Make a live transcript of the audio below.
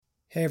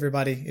Hey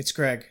everybody, it's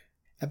Greg.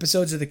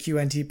 Episodes of the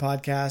QNT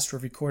podcast were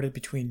recorded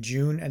between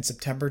June and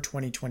September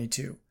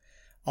 2022.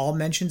 All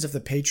mentions of the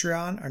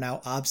Patreon are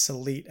now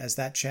obsolete as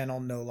that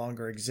channel no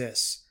longer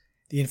exists.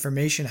 The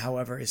information,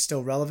 however, is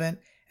still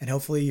relevant and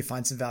hopefully you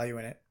find some value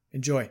in it.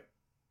 Enjoy.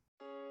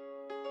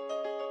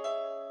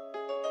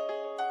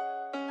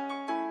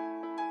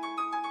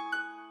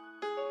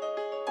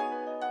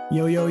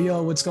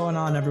 Yo, what's going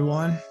on,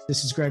 everyone?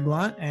 This is Greg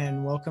Lunt,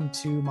 and welcome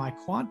to my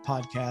Quant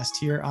podcast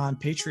here on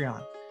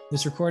Patreon.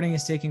 This recording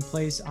is taking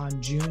place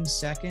on June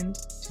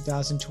 2nd,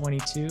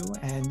 2022,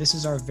 and this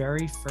is our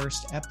very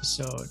first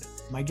episode.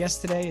 My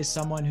guest today is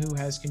someone who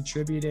has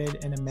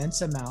contributed an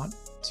immense amount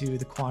to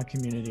the quant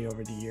community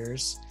over the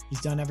years.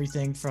 He's done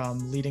everything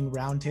from leading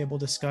roundtable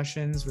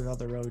discussions with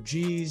other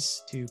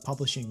OGs, to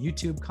publishing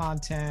YouTube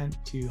content,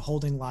 to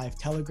holding live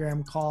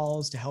Telegram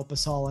calls to help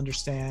us all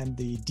understand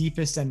the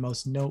deepest and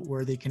most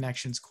noteworthy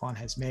connections quant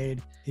has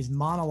made. His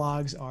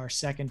monologues are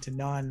second to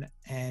none,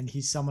 and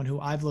he's someone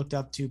who I've looked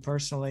up to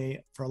personally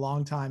for a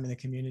long time in the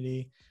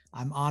community.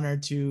 I'm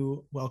honored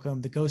to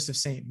welcome the ghost of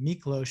Saint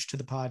Miklos to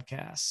the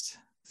podcast.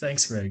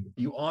 Thanks, Greg.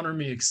 You honor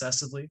me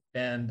excessively.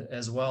 And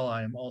as well,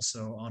 I am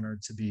also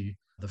honored to be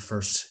the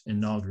first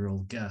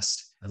inaugural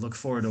guest. I look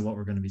forward to what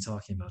we're going to be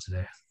talking about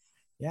today.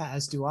 Yeah,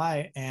 as do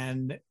I.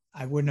 And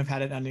I wouldn't have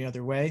had it any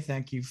other way.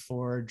 Thank you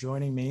for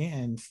joining me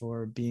and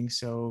for being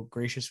so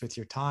gracious with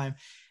your time.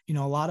 You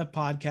know, a lot of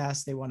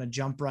podcasts, they want to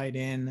jump right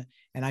in.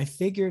 And I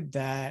figured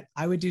that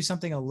I would do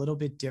something a little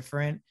bit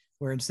different,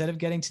 where instead of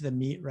getting to the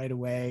meat right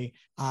away,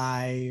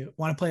 I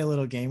want to play a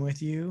little game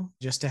with you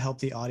just to help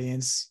the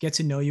audience get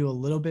to know you a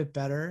little bit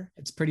better.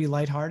 It's pretty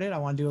lighthearted. I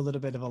want to do a little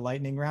bit of a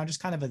lightning round, just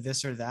kind of a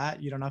this or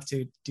that. You don't have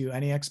to do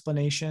any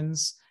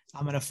explanations.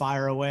 I'm going to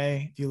fire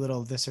away a few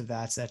little this or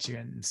that's at you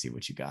and see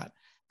what you got.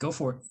 Go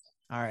for it.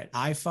 All right.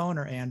 iPhone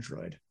or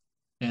Android?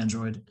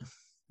 Android.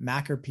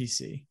 Mac or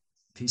PC?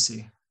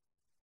 PC.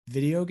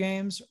 Video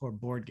games or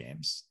board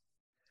games?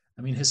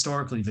 I mean,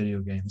 historically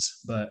video games,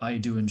 but I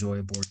do enjoy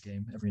a board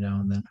game every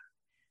now and then.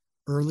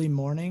 Early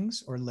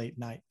mornings or late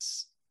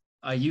nights?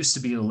 I used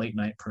to be a late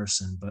night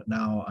person, but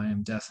now I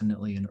am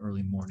definitely an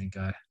early morning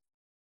guy.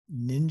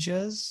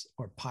 Ninjas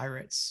or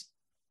pirates?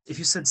 If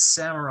you said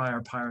samurai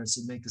or pirates,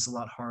 it'd make this a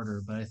lot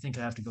harder, but I think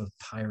I have to go with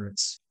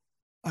pirates.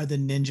 Are the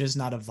ninjas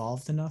not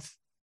evolved enough?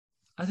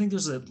 I think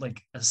there's a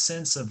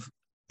sense of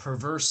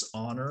perverse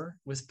honor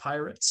with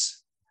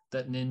pirates,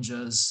 that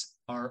ninjas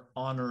are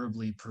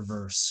honorably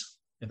perverse,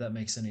 if that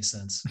makes any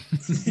sense.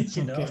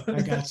 You know? Okay,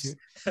 I got you.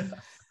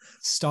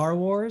 Star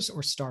Wars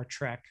or Star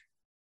Trek?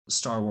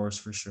 Star Wars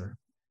for sure.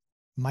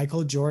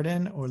 Michael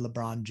Jordan or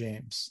LeBron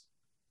James?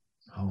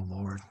 Oh,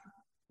 Lord.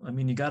 I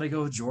mean, you got to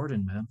go with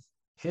Jordan, man.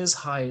 His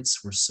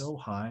heights were so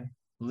high,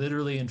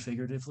 literally and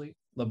figuratively.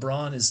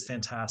 LeBron is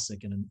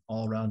fantastic and an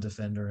all-around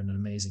defender and an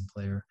amazing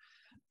player,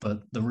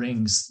 but the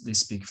rings, they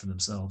speak for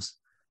themselves.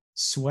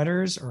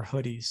 Sweaters or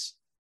hoodies?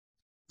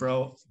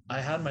 Bro, I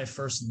had my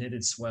first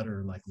knitted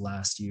sweater like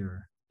last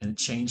year, and it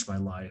changed my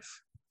life.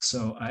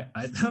 So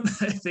I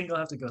think I'll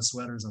have to go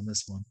sweaters on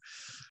this one.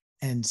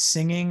 And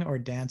singing or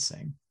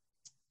dancing?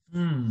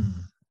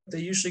 They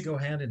usually go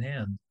hand in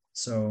hand.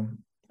 So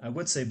I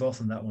would say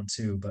both on that one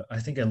too, but I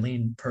think I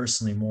lean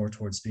personally more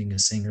towards being a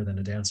singer than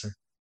a dancer.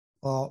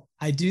 Well,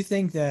 I do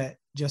think that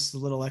just a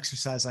little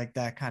exercise like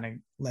that kind of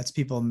lets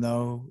people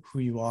know who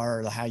you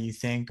are or how you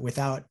think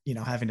without,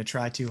 having to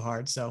try too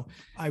hard. So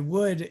I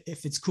would,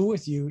 if it's cool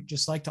with you,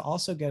 just like to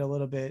also get a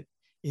little bit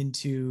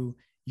into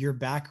your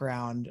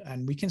background,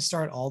 and we can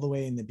start all the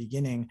way in the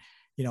beginning.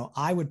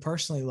 I would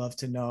personally love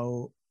to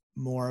know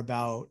more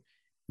about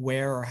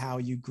where or how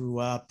you grew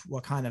up,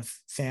 what kind of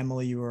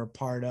family you were a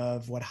part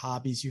of, what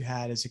hobbies you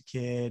had as a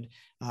kid,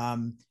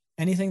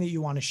 anything that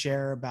you want to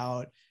share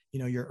about,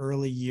 your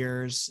early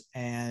years,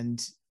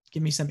 and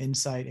give me some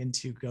insight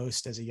into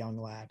Ghost as a young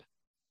lad.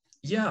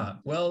 Yeah,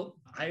 well,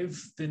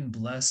 I've been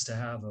blessed to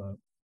have a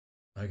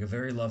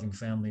very loving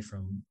family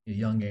from a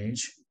young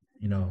age.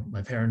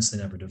 My parents, they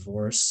never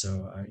divorced.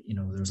 So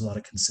there's a lot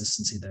of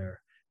consistency there.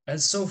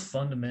 It's so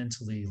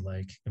fundamentally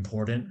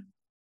important.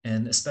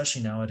 And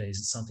especially nowadays,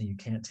 it's something you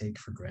can't take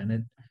for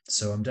granted.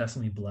 So I'm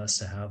definitely blessed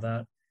to have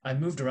that. I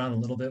moved around a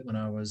little bit when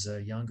I was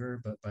younger,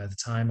 but by the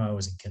time I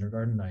was in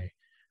kindergarten,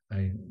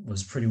 I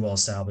was pretty well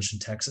established in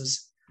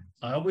Texas.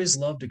 I always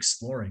loved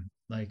exploring.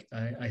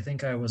 I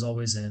think I was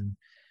always an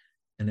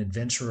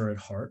adventurer at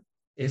heart.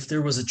 If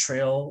there was a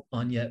trail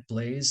unyet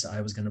blazed,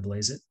 I was going to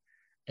blaze it.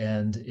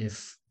 And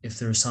if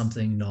there's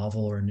something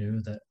novel or new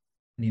that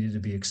needed to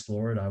be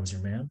explored, I was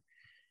your man.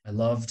 I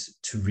loved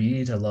to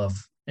read. I love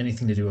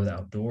anything to do with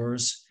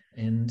outdoors.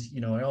 And,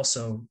 I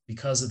also,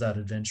 because of that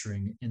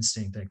adventuring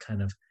instinct, I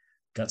kind of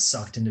got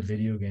sucked into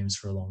video games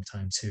for a long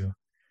time too.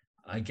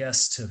 I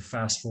guess to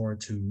fast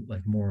forward to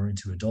more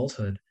into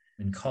adulthood,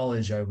 in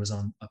college, I was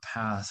on a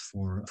path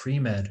for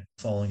pre-med,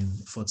 following in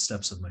the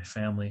footsteps of my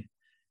family.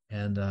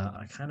 And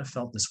I kind of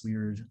felt this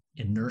weird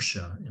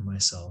inertia in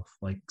myself,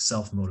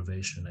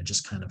 self-motivation. I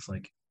just kind of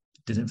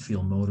didn't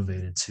feel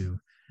motivated to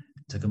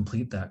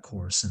complete that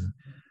course. And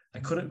I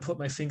couldn't put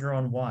my finger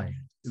on why.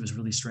 It was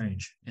really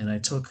strange. And I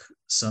took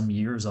some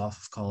years off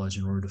of college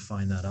in order to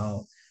find that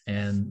out.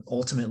 And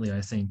ultimately,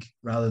 I think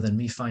rather than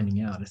me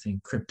finding out, I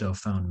think crypto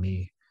found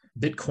me.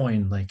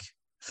 Bitcoin, like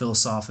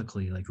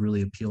philosophically, like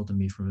really appealed to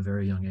me from a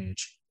very young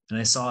age. And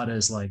I saw it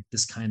as like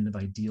this kind of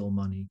ideal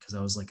money because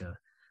I was like a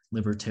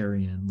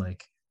libertarian,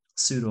 like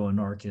pseudo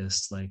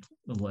anarchist, like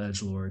little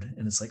edge lord.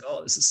 And it's like,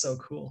 oh, this is so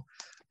cool.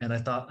 And I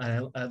thought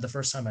the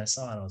first time I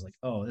saw it, I was like,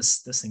 oh,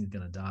 this thing is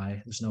gonna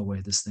die. There's no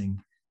way this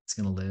thing is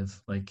gonna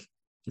live. Like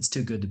it's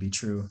too good to be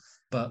true.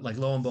 But like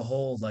lo and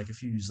behold, like a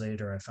few years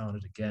later, I found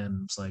it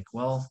again. It's like,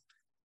 well,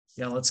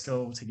 yeah, let's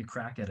go take a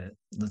crack at it.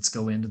 Let's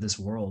go into this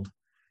world.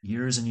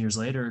 Years and years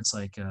later, it's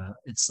like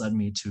it's led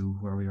me to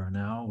where we are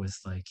now with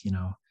like,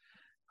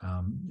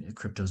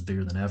 crypto's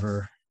bigger than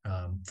ever,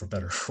 for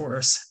better or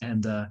worse.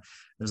 And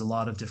there's a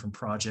lot of different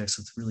projects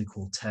with really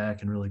cool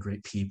tech and really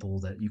great people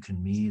that you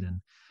can meet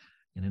and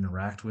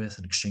interact with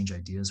and exchange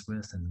ideas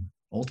with and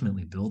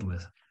ultimately build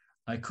with.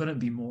 I couldn't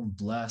be more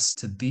blessed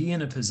to be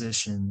in a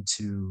position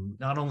to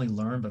not only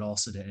learn, but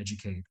also to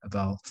educate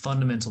about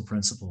fundamental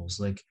principles,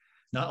 like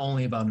not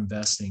only about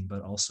investing,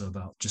 but also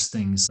about just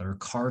things that are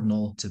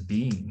cardinal to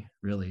being,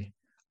 really.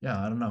 Yeah,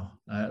 I don't know.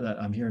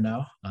 I'm here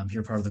now. I'm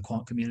here part of the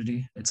quant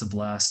community. It's a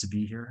blast to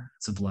be here.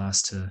 It's a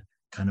blast to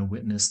kind of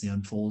witness the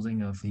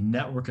unfolding of the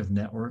network of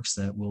networks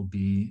that will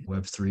be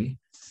Web3.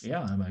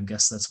 Yeah, I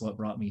guess that's what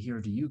brought me here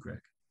to you, Greg.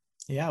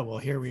 Yeah, well,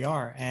 here we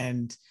are.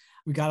 And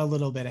we got a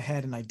little bit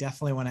ahead, and I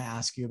definitely want to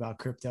ask you about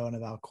crypto and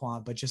about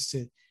quant, but just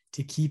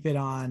to keep it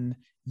on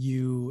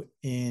you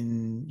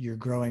in your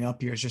growing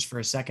up years just for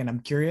a second, I'm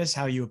curious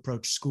how you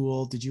approach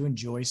school. Did you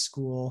enjoy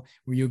school?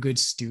 Were you a good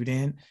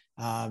student?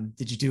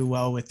 Did you do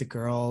well with the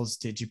girls?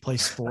 Did you play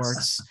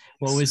sports?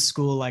 What was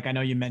school like? I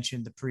know you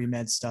mentioned the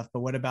pre-med stuff,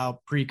 but what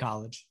about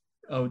pre-college?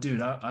 Oh,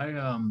 dude,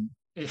 I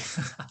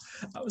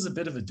was a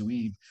bit of a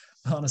dweeb,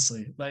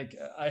 honestly. Like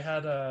I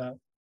had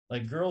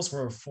like girls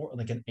were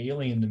like an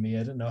alien to me. I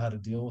didn't know how to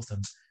deal with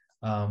them.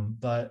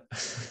 But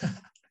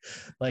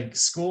like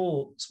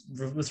school,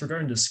 with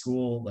regarding to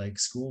school, like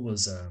school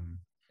was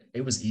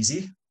it was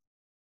easy,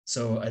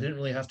 so I didn't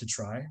really have to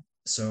try.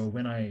 So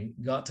when I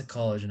got to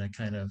college and I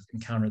kind of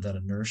encountered that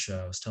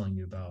inertia I was telling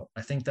you about,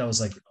 I think that was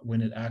like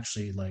when it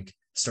actually like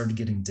started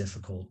getting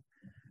difficult.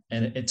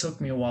 And it took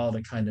me a while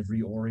to kind of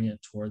reorient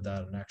toward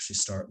that and actually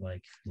start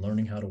like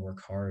learning how to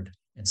work hard.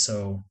 And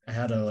so I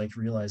had to like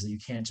realize that you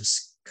can't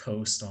just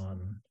coast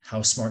on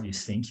how smart you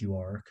think you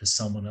are, because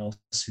someone else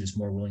who's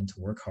more willing to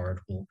work hard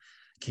will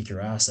kick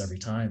your ass every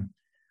time.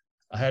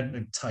 I had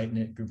a tight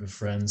knit group of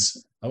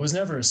friends. I was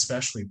never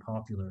especially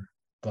popular,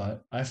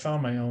 but I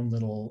found my own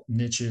little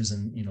niches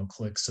and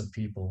cliques of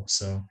people.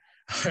 So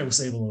I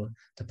was able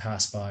to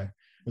pass by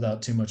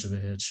without too much of a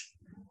hitch.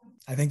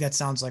 I think that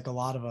sounds like a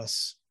lot of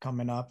us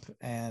coming up,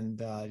 and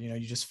you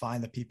just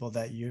find the people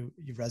that you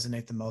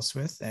resonate the most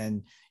with,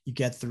 and you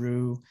get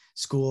through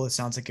school. It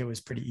sounds like it was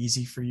pretty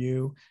easy for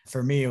you.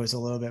 For me, it was a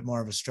little bit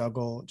more of a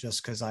struggle,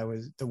 just because I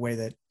was the way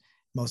that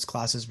most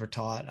classes were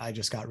taught. I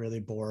just got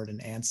really bored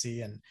and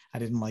antsy, and I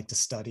didn't like to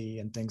study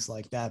and things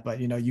like that. But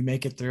you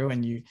make it through,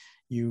 and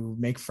you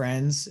make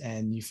friends,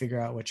 and you figure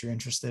out what you're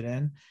interested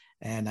in.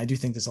 And I do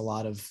think there's a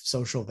lot of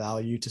social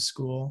value to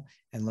school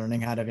and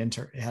learning how to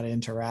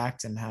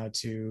interact and how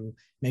to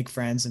make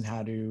friends and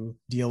how to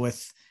deal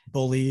with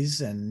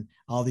bullies and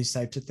all these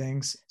types of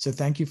things. So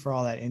thank you for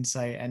all that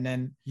insight. And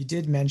then you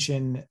did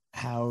mention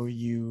how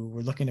you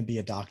were looking to be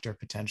a doctor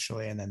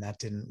potentially, and then that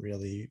didn't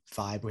really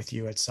vibe with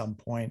you at some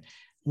point.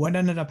 What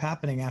ended up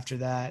happening after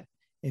that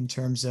in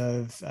terms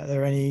of, are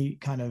there any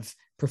kind of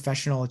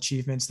professional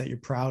achievements that you're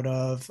proud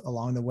of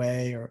along the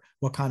way, or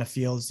what kind of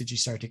fields did you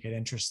start to get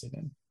interested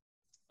in?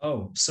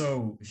 Oh,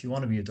 so if you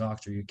want to be a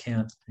doctor, you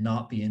can't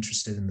not be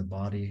interested in the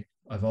body.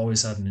 I've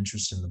always had an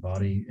interest in the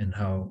body and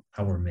how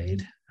we're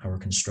made, how we're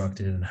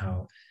constructed, and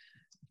how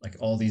like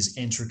all these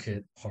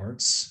intricate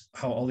parts,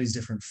 how all these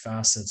different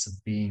facets of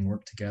being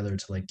work together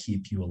to like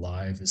keep you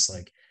alive is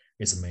like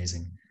it's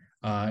amazing.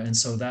 And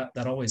so that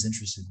always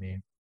interested me.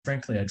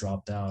 Frankly, I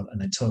dropped out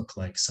and I took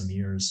like some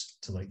years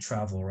to like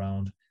travel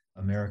around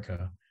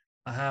America.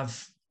 I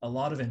have a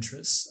lot of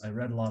interests. I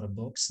read a lot of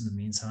books in the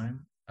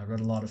meantime. I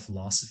read a lot of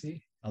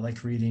philosophy. I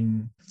like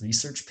reading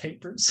research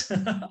papers.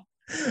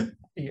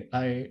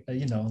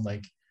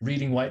 Like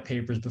reading white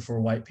papers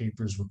before white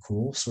papers were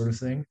cool, sort of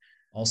thing.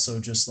 Also,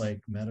 just like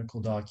medical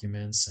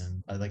documents,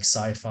 and I like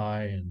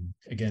sci-fi. And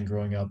again,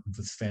 growing up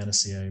with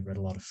fantasy, I read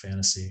a lot of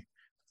fantasy.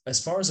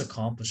 As far as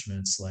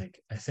accomplishments, like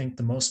I think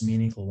the most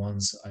meaningful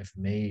ones I've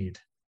made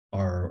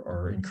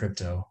are in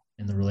crypto,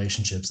 in the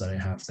relationships that I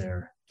have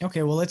there.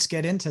 Okay, well, let's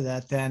get into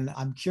that then.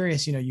 I'm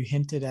curious, you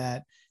hinted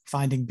at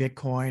finding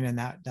Bitcoin, and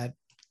that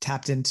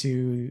tapped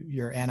into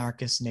your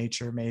anarchist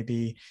nature,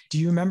 maybe. Do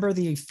you remember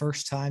the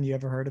first time you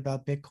ever heard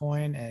about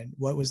Bitcoin, and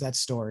what was that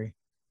story?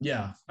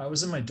 Yeah, I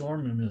was in my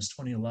dorm room. It was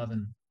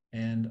 2011,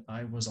 and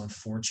I was on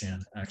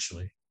 4chan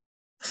actually.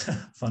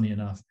 Funny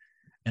enough,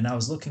 and I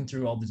was looking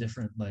through all the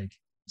different like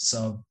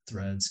sub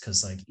threads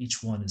because like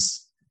each one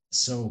is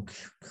so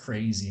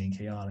crazy and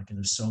chaotic, and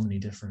there's so many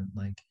different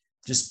like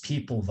just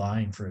people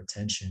vying for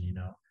attention,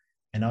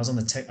 And I was on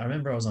the tech. I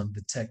remember I was on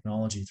the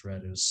technology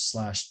thread. It was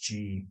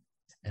 /G,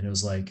 and it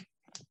was like,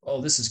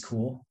 oh, this is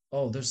cool.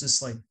 Oh, there's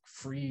this like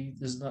free.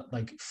 There's not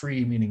like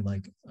free meaning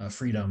like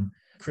freedom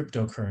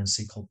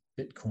cryptocurrency called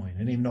Bitcoin. I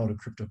didn't even know what a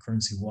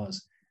cryptocurrency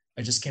was.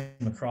 I just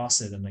came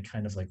across it and I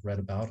kind of like read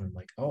about it. And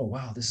like, oh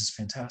wow, this is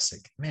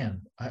fantastic,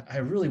 man. I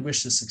really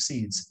wish this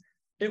succeeds.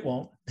 It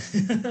won't.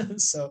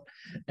 So,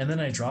 and then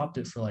I dropped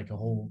it for like a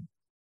whole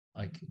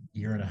like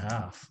year and a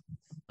half,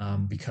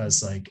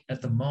 because like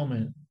at the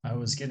moment I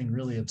was getting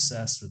really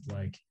obsessed with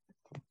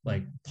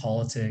like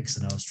politics,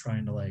 and I was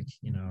trying to like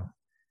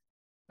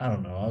I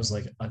don't know, I was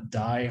like a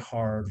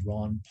die-hard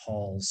Ron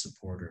Paul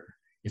supporter,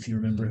 if you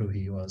remember who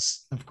he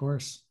was. Of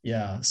course.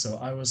 Yeah, so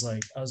I was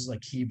like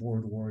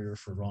keyboard warrior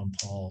for Ron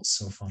Paul. It's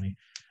so funny.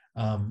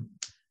 um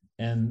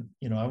and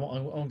I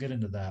won't get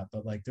into that,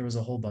 but like there was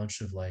a whole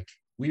bunch of like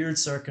weird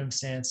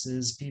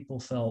circumstances. People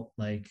felt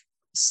like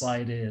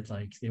slighted,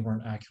 like they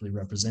weren't accurately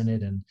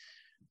represented, and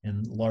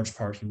in large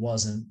part he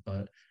wasn't,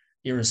 but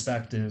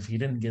irrespective, he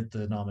didn't get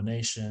the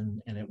nomination,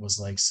 and it was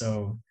like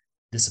so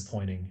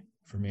disappointing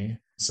for me.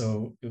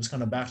 So it was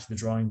kind of back to the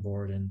drawing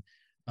board, and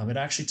it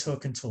actually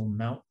took until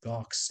Mount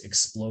Gox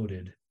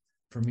exploded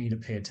for me to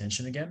pay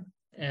attention again.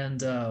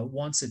 And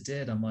once it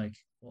did, I'm like,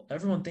 well,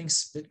 everyone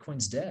thinks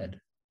Bitcoin's dead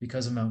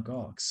because of Mount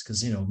Gox,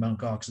 because Mount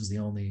Gox is the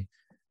only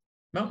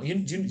Mount.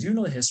 Do you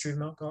know the history of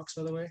Mount Gox,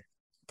 by the way?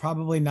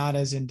 Probably not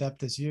as in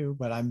depth as you,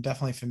 but I'm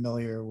definitely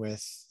familiar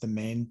with the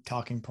main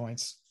talking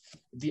points.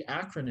 The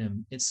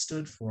acronym, it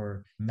stood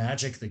for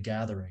Magic the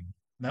Gathering.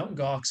 Mount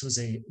Gox was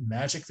a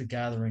Magic the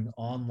Gathering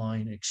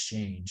online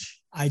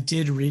exchange. I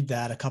did read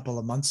that a couple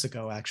of months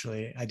ago,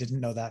 actually. I didn't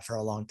know that for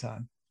a long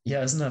time.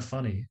 Yeah, isn't that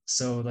funny?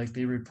 So like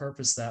they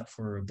repurposed that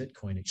for a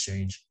Bitcoin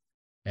exchange,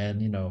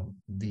 and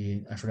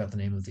the I forgot the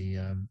name of the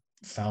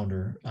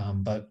founder,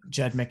 but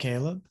Jed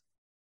McCaleb?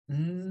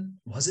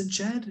 was it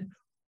Jed?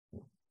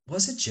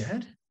 Was it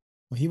Jed?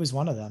 Well, he was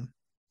one of them.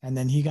 And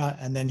then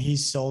he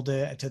sold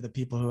it to the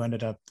people who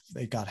ended up,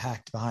 it got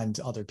hacked behind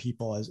other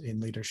people as in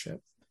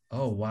leadership.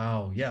 Oh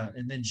wow, yeah.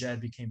 And then Jed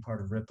became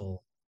part of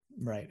Ripple.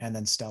 Right. And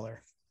then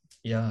Stellar.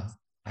 Yeah,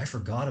 I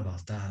forgot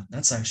about that.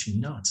 That's actually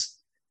nuts.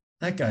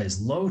 That guy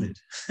is loaded.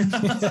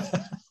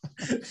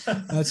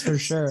 That's for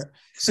sure.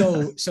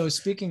 So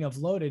speaking of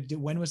loaded,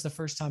 when was the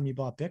first time you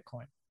bought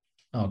Bitcoin?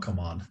 Oh, come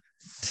on.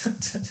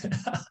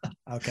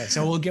 Okay,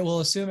 so we'll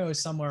assume it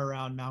was somewhere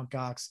around Mount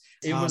Gox.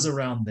 It was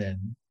around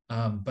then.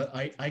 But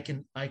I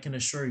can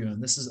assure you,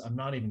 and I'm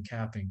not even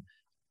capping,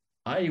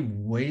 I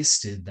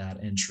wasted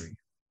that entry.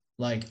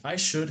 Like I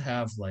should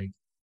have like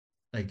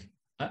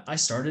I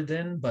started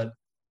then, but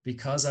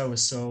because I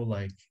was so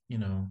like,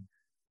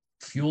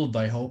 fueled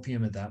by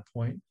hopium at that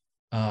point,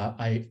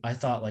 I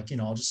thought like,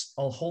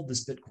 I'll hold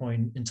this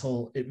Bitcoin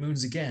until it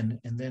moons again,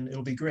 and then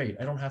it'll be great.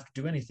 I don't have to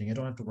do anything. I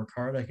don't have to work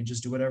hard. I can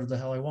just do whatever the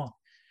hell I want.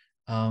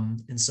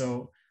 And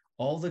so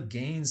all the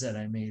gains that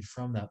I made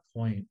from that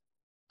point,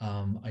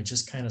 I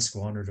just kind of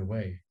squandered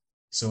away.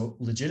 So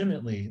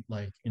legitimately,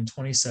 like in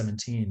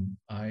 2017,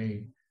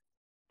 I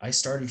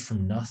started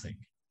from nothing.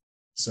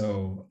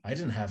 So I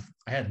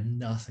had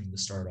nothing to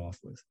start off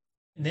with.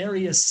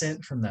 Nary a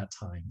cent from that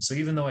time. So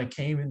even though I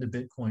came into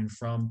Bitcoin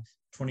from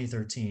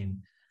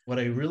 2013, what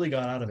I really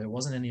got out of it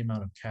wasn't any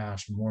amount of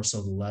cash, more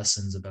so the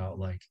lessons about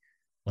like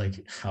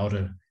how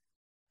to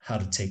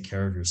take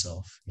care of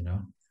yourself.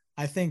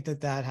 I think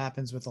that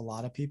happens with a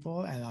lot of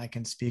people, and I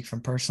can speak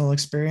from personal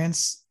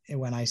experience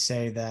when I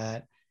say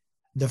that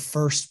the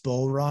first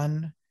bull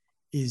run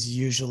is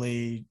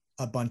usually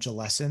a bunch of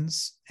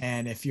lessons.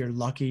 And if you're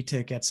lucky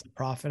to get some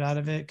profit out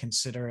of it,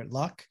 consider it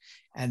luck.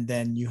 And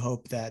then you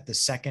hope that the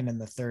second and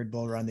the third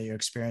bull run that you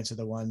experience are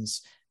the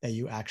ones that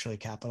you actually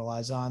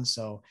capitalize on.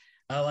 So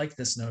I like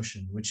this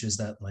notion, which is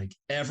that like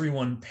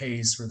everyone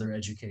pays for their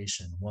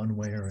education one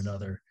way or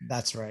another.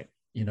 that's right.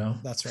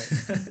 That's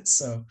right.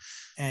 So,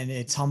 And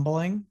it's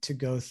humbling to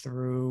go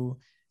through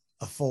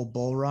a full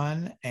bull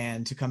run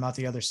and to come out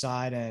the other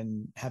side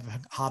and have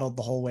hodled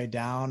the whole way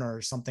down or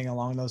something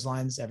along those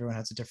lines. Everyone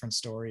has a different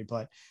story.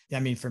 But I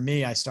mean, for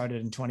me, I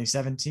started in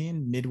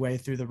 2017, midway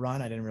through the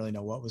run. I didn't really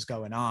know what was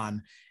going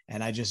on.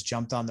 And I just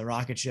jumped on the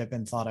rocket ship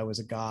and thought I was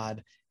a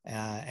god.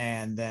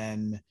 And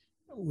then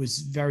was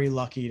very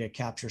lucky to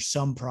capture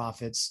some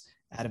profits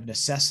out of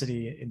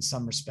necessity in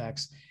some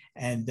respects.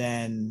 And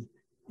then,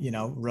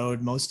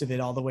 rode most of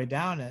it all the way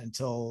down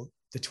until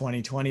the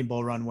 2020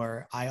 bull run,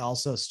 where I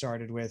also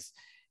started with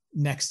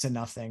next to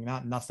nothing,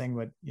 not nothing,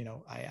 but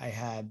I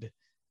had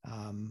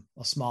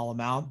a small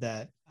amount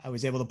that I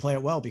was able to play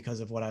it well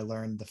because of what I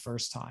learned the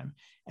first time.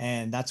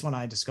 And that's when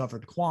I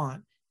discovered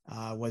Quant,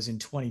 was in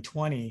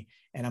 2020.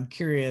 And I'm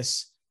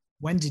curious,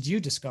 when did you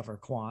discover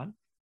Quant?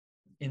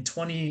 In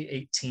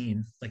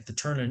 2018, like the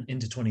turn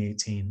into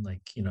 2018,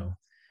 like,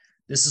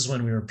 this is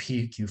when we were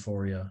peak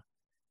euphoria.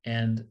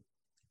 And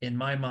in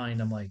my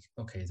mind, I'm like,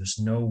 okay, there's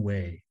no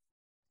way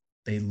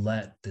they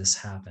let this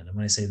happen. And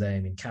when I say they, I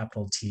mean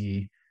capital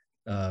T,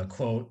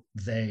 quote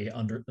they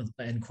under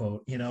end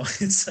quote,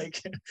 it's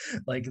like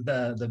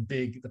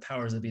the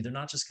powers that be, they're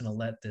not just going to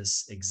let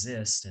this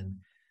exist and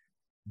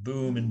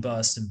boom and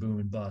bust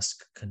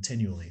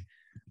continually.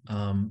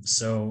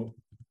 So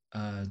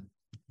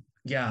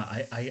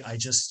yeah,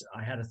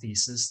 I had a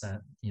thesis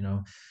that,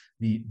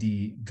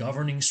 the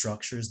governing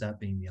structures, that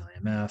being the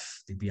IMF,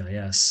 the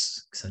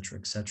BIS,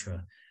 et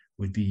cetera,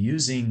 would be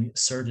using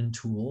certain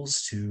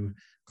tools to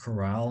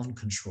corral and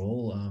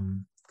control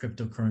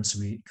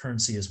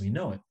currency as we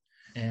know it.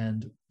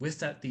 And with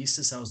that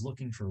thesis, I was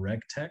looking for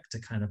reg tech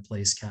to kind of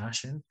place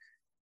cash in,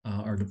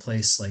 or to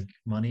place like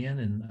money in,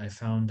 and I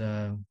found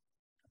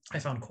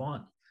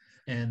quant,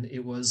 and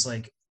it was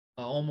like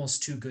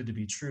almost too good to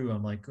be true.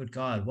 I'm like, good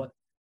God, what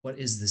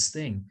is this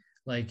thing?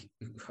 Like,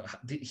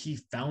 he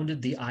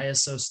founded the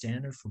ISO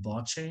standard for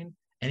blockchain,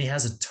 and he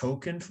has a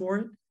token for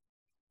it.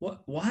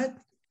 What?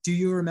 Do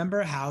you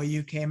remember how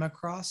you came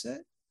across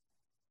it?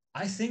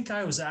 I think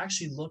I was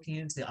actually looking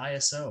into the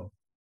ISO.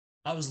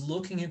 I was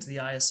looking into the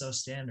ISO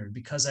standard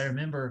because I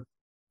remember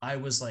I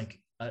was like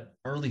an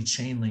early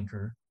chain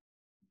linker,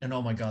 and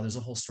oh my God, there's a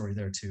whole story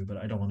there too, but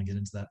I don't want to get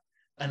into that.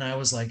 And I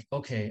was like,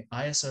 okay,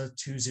 ISO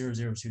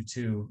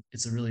 20022,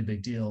 it's a really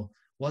big deal.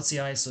 What's the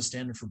ISO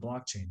standard for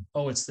blockchain?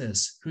 Oh, it's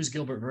this. Who's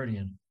Gilbert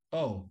Verdian?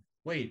 Oh,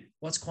 wait,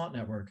 what's Quant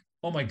Network?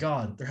 Oh my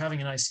God, they're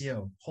having an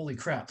ICO. Holy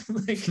crap.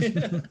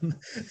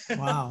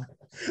 Wow.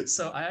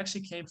 So I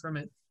actually came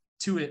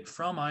to it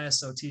from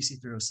ISO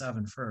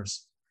TC307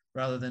 first,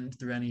 rather than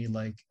through any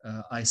like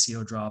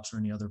ICO drops or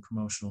any other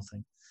promotional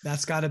thing.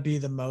 That's got to be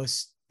the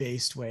most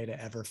based way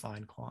to ever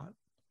find quant.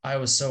 I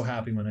was so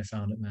happy when I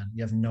found it, man.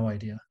 You have no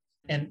idea.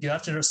 And you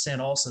have to understand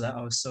also that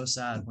I was so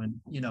sad when,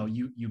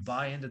 you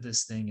buy into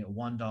this thing at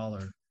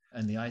 $1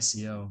 and the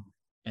ICO,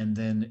 and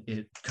then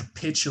it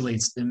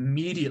capitulates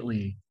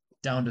immediately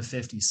down to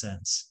 50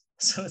 cents.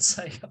 So it's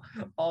like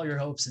all your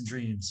hopes and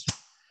dreams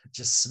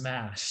just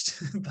smashed.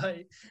 But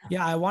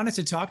yeah, I wanted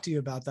to talk to you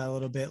about that a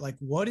little bit. Like,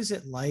 what is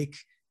it like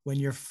when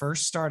you're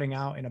first starting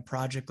out in a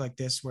project like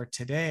this, where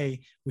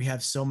today we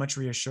have so much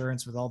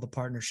reassurance with all the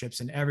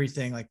partnerships and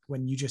everything? Like,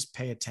 when you just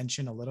pay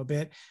attention a little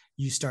bit,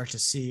 you start to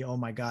see, oh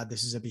my God,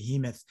 this is a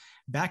behemoth.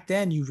 Back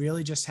then, you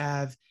really just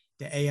have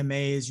the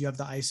AMAs, you have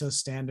the ISO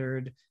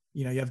standard,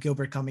 you have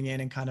Gilbert coming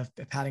in and kind of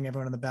patting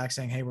everyone on the back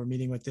saying, hey, we're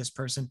meeting with this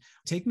person.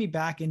 Take me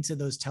back into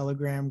those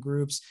Telegram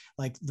groups,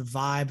 like the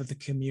vibe of the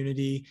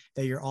community,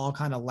 that you're all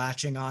kind of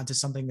latching on to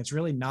something that's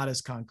really not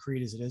as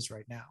concrete as it is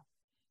right now.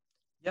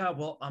 yeah,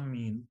 well, I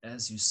mean,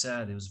 as you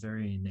said, it was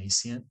very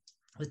nascent.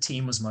 The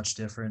team was much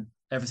different.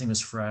 Everything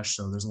was fresh.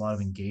 So there's a lot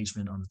of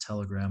engagement on the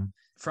Telegram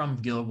from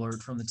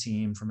Gilbert, from the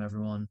team, from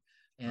everyone,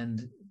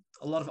 and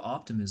a lot of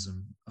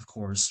optimism, of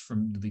course,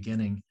 from the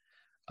beginning.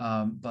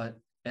 But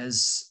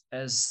as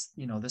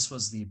this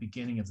was the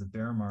beginning of the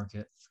bear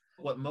market.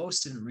 What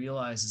most didn't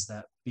realize is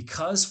that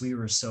because we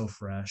were so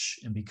fresh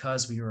and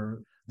because we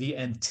were the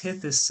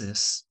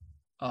antithesis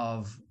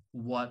of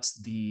what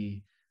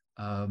the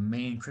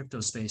main crypto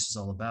space was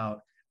all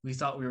about, we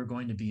thought we were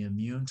going to be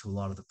immune to a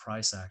lot of the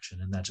price action,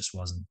 and that just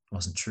wasn't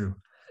true.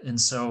 And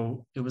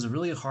so it was a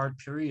really hard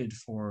period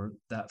for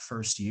that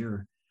first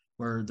year,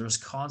 where there's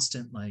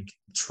constant like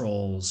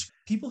trolls,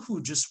 people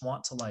who just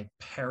want to like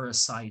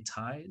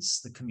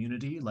parasitize the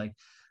community, like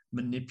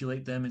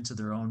manipulate them into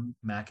their own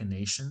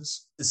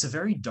machinations. It's a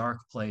very dark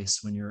place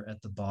when you're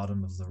at the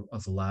bottom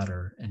of the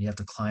ladder and you have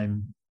to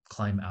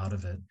climb out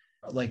of it.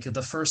 Like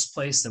the first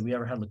place that we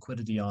ever had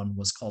liquidity on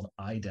was called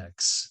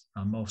IDEX.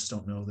 Most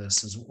don't know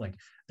this, is like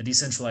a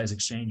decentralized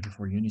exchange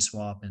before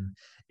Uniswap, and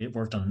it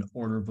worked on an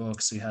order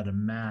book. So you had to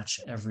match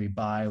every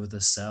buy with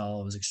a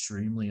sell. It was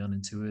extremely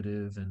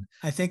unintuitive. And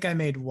I think I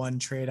made one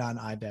trade on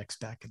IDEX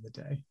back in the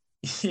day.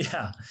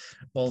 yeah,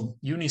 well,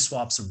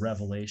 Uniswap's a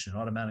revelation.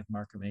 Automatic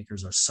market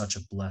makers are such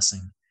a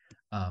blessing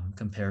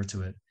compared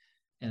to it.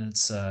 And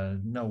it's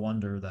no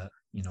wonder that,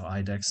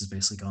 IDEX has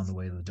basically gone the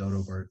way of the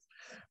dodo bird.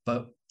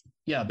 But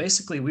yeah,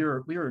 basically we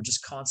were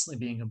just constantly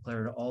being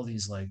compared to all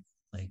these like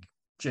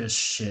just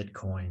shit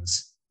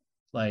coins.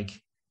 Like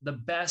the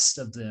best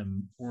of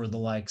them were the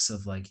likes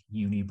of like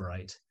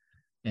Unibright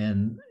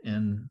and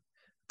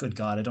good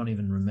God, I don't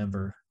even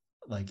remember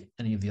like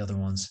any of the other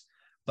ones.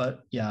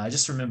 But yeah, I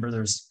just remember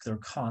there were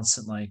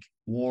constant like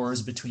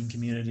wars between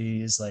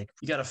communities. Like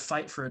you got to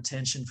fight for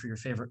attention for your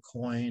favorite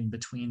coin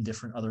between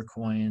different other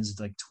coins,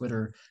 like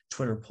Twitter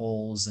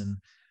polls. And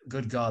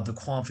good God, the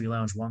Quamfi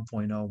Lounge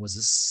 1.0 was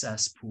a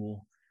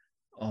cesspool.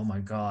 Oh my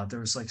God, there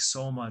was like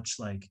so much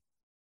like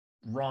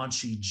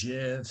raunchy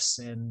gifs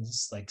and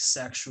like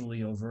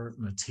sexually overt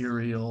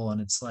material, and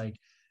it's like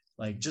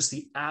just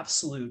the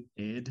absolute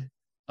id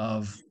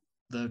of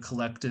the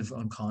collective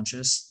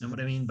unconscious. And what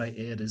I mean by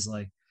id is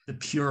like the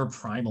pure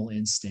primal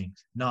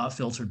instinct, not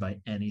filtered by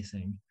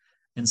anything.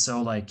 And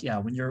so like, yeah,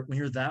 when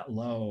you're that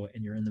low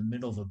and you're in the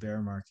middle of a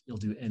bear market, you'll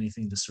do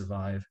anything to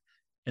survive.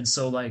 And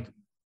so like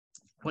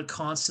what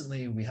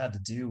constantly we had to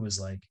do was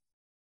like,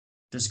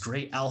 there's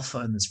great alpha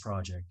in this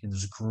project and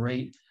there's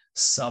great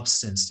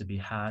substance to be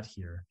had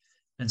here.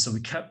 And so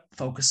we kept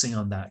focusing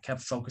on that,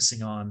 kept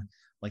focusing on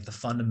like the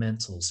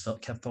fundamentals,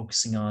 kept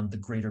focusing on the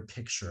greater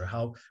picture.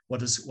 What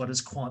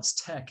does quant's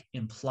tech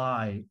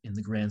imply in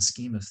the grand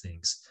scheme of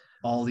things?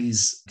 All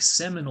these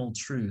seminal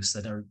truths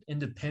that are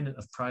independent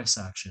of price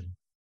action.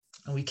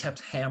 And we kept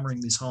hammering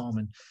these home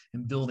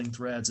and building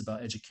threads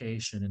about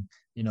education and,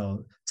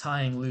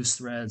 tying loose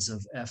threads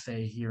of FA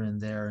here and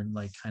there, and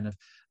like kind of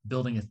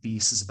building a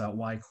thesis about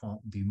why quant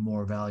would be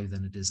more value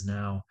than it is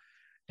now.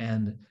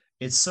 And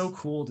it's so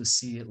cool to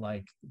see it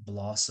like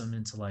blossom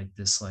into like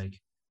this like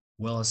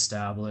well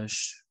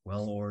established,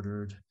 well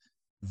ordered,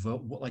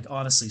 like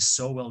honestly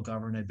so well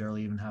governed. I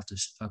barely even have to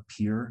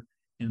appear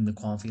in the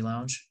Quamfi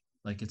Lounge.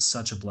 Like it's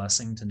such a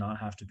blessing to not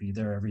have to be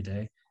there every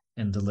day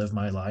and to live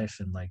my life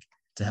and like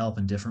to help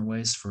in different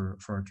ways for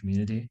our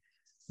community.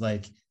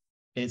 Like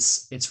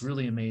it's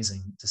really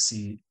amazing to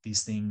see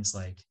these things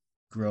like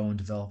grow and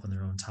develop in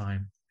their own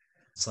time.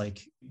 It's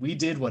like we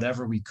did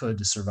whatever we could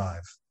to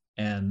survive,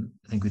 and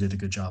I think we did a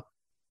good job.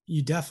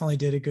 You definitely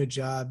did a good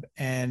job,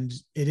 and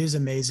it is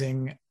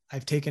amazing.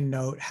 I've taken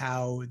note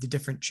how the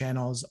different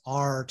channels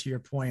are, to your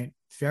point,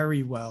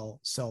 very well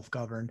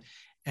self-governed,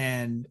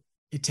 and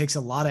it takes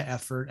a lot of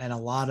effort and a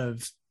lot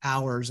of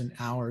hours and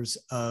hours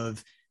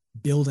of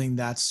building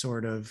that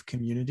sort of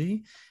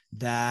community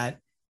that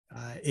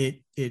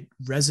it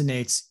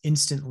resonates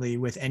instantly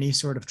with any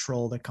sort of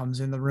troll that comes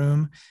in the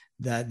room,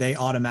 that they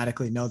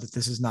automatically know that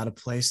this is not a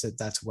place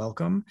that's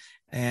welcome.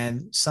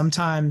 And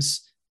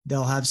sometimes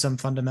they'll have some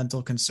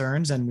fundamental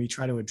concerns, and we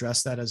try to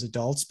address that as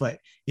adults, but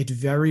it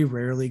very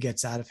rarely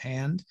gets out of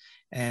hand.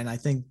 And I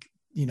think,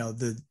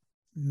 the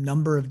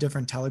number of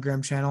different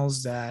Telegram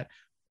channels that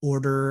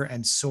order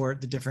and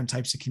sort the different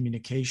types of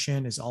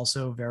communication is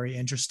also very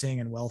interesting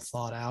and well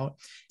thought out.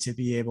 To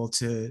be able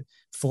to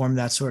form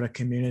that sort of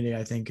community,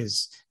 I think,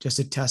 is just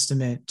a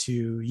testament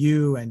to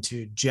you and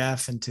to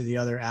Jeff and to the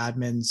other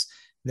admins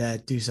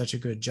that do such a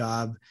good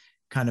job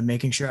kind of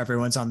making sure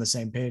everyone's on the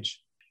same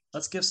page.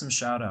 Let's give some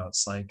shout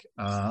outs like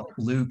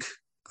Luke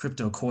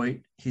Crypto Coit.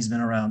 He's been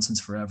around since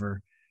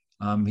forever.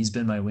 He's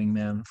been my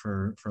wingman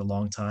for a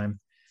long time.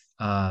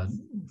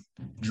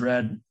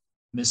 Dread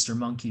Mr.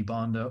 Monkey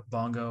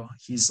Bongo.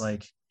 He's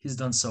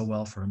done so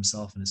well for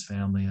himself and his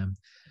family.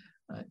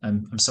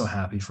 I'm so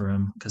happy for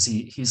him because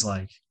he's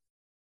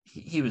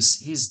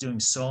doing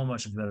so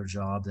much of a better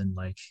job than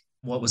like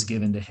what was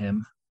given to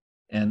him.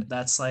 And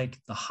that's like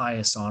the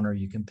highest honor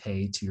you can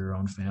pay to your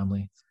own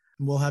family.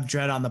 We'll have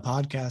Dread on the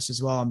podcast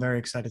as well. I'm very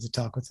excited to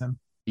talk with him.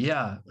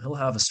 Yeah, he'll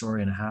have a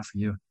story and a half for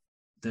you.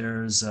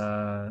 There's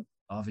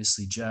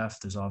obviously Jeff.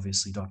 There's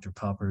obviously Dr.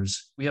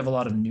 Puppers. We have a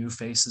lot of new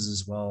faces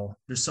as well.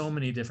 There's so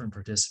many different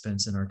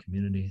participants in our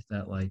community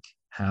that like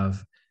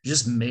have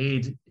just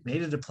made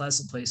it a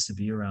pleasant place to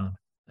be around.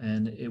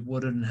 And it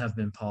wouldn't have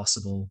been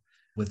possible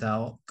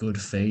without good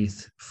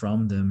faith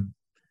from them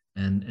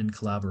and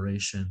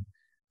collaboration.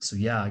 So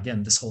yeah,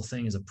 again, this whole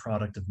thing is a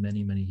product of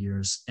many, many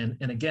years. And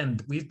again,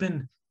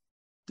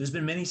 there's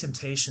been many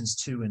temptations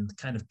too, and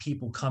kind of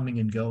people coming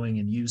and going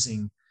and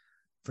using,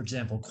 for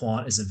example,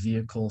 quant as a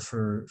vehicle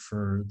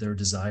for their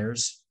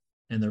desires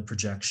and their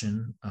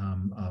projection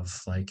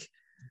of like,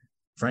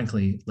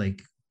 frankly,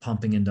 like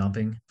pumping and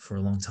dumping for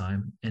a long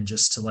time. And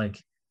just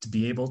to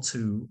be able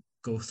to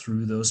go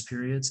through those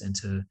periods and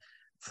to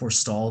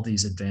forestall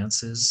these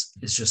advances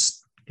it's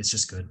just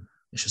good.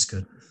 It's just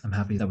good. I'm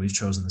happy that we've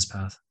chosen this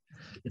path.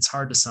 It's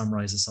hard to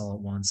summarize this all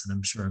at once, and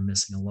I'm sure I'm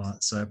missing a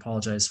lot. So I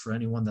apologize for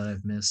anyone that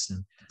I've missed.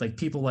 And like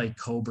people like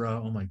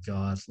Cobra, oh my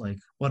God, like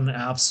what an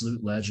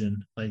absolute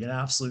legend, like an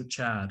absolute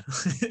Chad.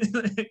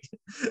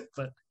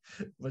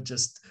 but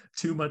just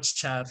too much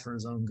Chad for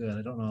his own good.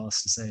 I don't know how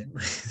else to say it.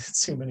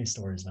 It's too many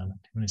stories, man.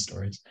 Too many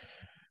stories.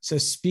 So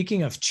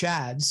speaking of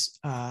Chads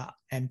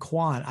and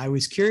Quant, I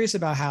was curious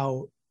about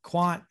how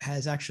Quant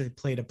has actually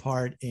played a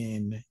part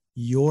in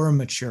your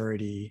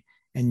maturity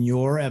and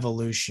your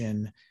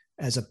evolution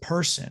as a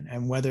person,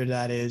 and whether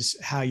that is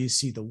how you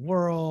see the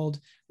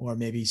world, or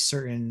maybe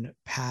certain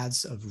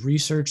paths of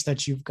research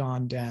that you've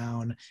gone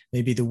down,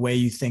 maybe the way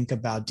you think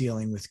about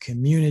dealing with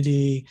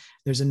community.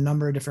 There's a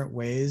number of different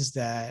ways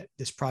that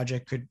this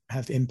project could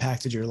have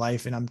impacted your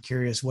life. And I'm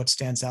curious what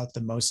stands out the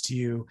most to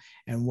you,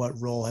 and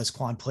what role has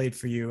Quant played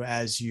for you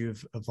as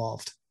you've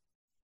evolved?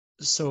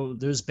 So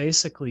there's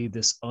basically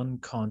this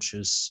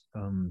unconscious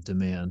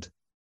demand,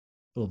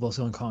 well, both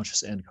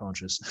unconscious and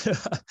conscious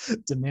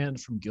demand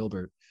from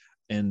Gilbert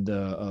and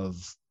of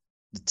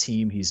the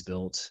team he's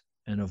built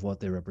and of what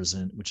they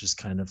represent, which is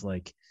kind of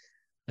like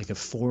a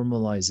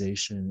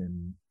formalization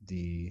and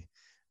the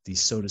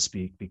so to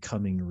speak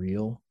becoming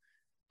real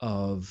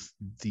of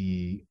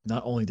the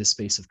not only the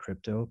space of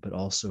crypto but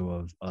also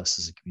of us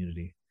as a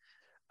community.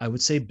 I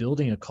would say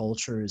building a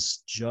culture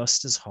is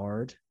just as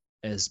hard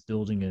as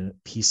building a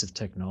piece of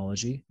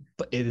technology,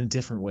 but in a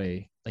different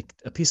way. Like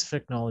a piece of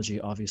technology,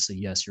 obviously,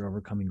 yes, you're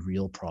overcoming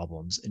real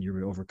problems and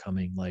you're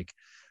overcoming like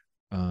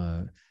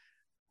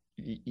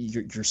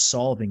you're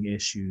solving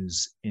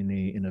issues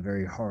in a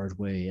very hard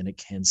way, and it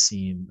can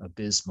seem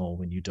abysmal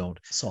when you don't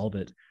solve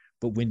it.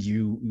 But when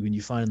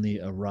you finally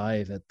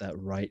arrive at that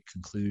right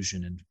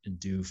conclusion and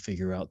do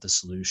figure out the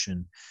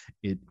solution,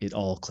 it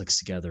all clicks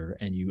together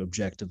and you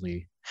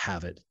objectively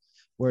have it.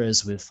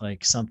 Whereas with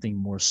like something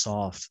more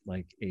soft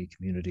like a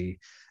community,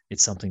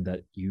 it's something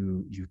that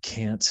you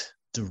can't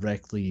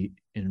directly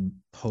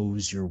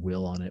impose your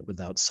will on it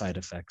without side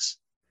effects.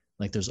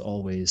 Like there's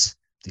always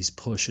these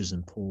pushes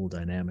and pull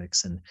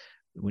dynamics. And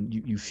when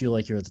you feel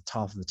like you're at the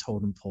top of the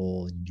totem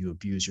pole and you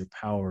abuse your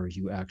power,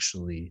 you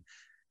actually,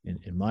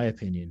 in my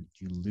opinion,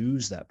 you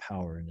lose that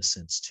power in a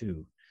sense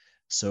too.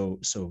 So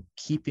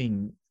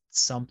keeping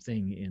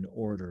something in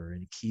order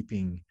and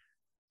keeping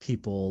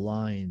people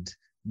aligned,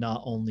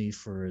 not only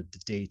for the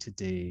day to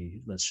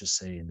day, let's just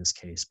say in this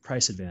case,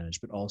 price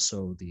advantage, but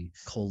also the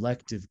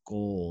collective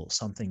goal,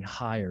 something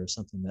higher,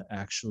 something that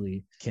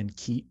actually can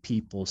keep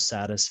people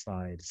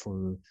satisfied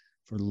for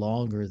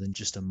longer than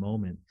just a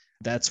moment.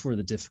 That's where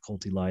the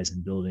difficulty lies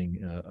in building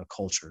a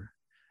culture.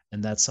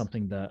 And that's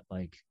something that,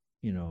 like,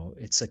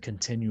 it's a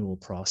continual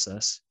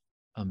process.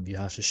 You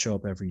have to show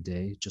up every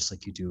day, just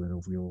like you do in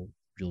a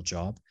real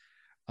job.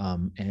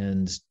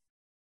 And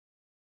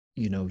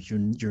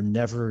you're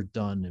never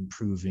done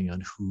improving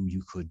on who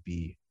you could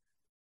be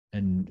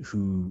and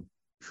who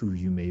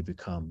you may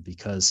become,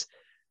 because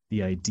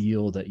the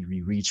ideal that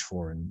you reach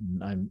for,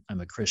 and I'm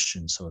a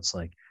Christian, so it's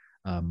like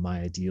my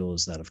ideal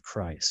is that of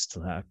Christ,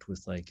 to act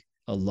with like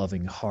a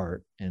loving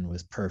heart and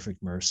with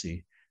perfect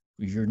mercy.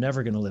 You're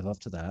never going to live up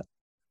to that,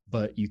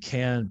 but you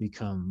can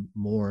become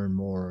more and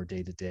more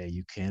day to day.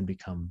 You can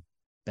become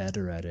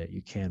better at it.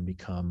 You can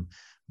become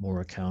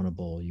more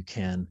accountable. You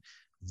can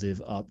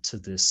live up to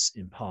this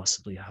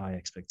impossibly high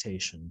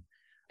expectation.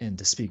 And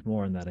to speak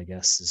more on that, I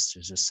guess, is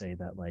to just say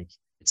that, like,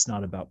 it's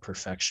not about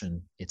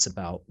perfection. It's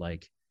about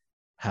like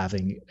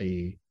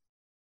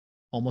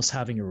almost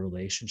having a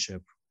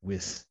relationship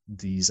with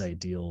these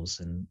ideals.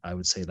 And I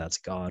would say that's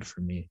God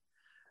for me.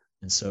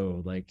 And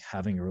so, like,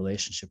 having a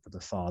relationship with the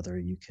Father,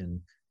 you can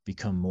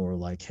become more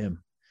like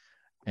him.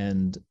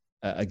 And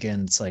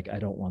again, it's like, I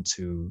don't want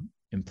to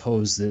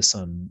impose this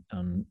on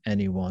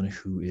anyone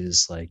who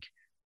is like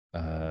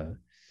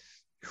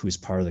who is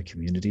part of the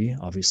community.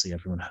 Obviously,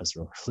 everyone has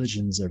their own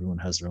religions, everyone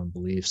has their own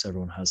beliefs,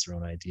 everyone has their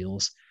own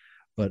ideals.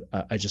 But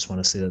I just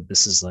want to say that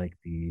this is like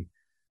the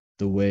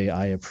way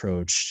I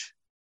approached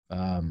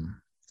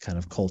kind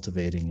of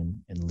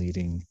cultivating and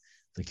leading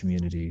the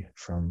community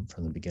from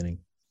the beginning.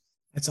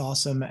 It's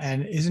awesome.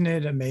 And isn't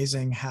it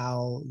amazing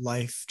how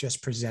life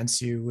just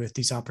presents you with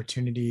these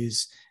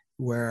opportunities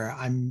where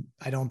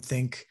I don't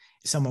think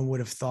someone would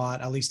have thought,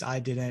 at least I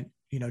didn't,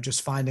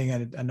 just finding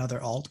another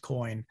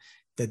altcoin,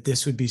 that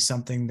this would be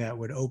something that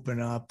would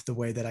open up the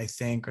way that I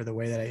think, or the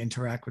way that I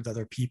interact with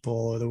other people,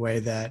 or the way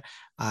that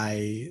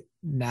I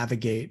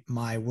navigate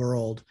my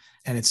world.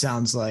 And it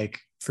sounds like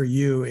for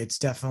you, it's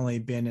definitely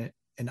been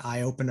an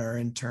eye opener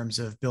in terms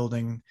of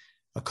building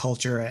a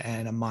culture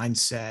and a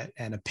mindset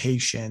and a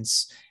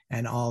patience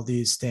and all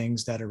these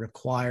things that are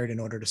required in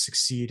order to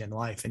succeed in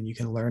life. And you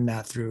can learn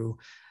that through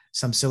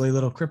some silly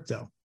little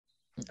crypto.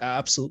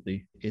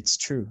 Absolutely. It's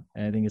true.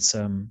 And I think it's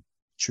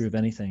true of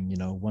anything.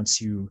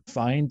 Once you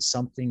find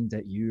something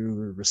that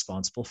you're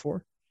responsible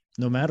for,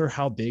 no matter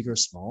how big or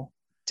small,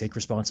 take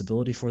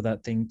responsibility for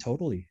that thing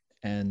totally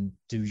and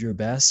do your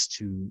best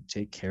to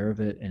take care of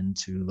it and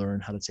to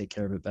learn how to take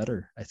care of it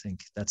better. I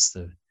think that's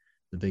the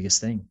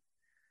biggest thing.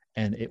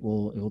 And it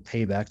will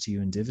pay back to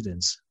you in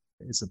dividends.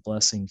 It's a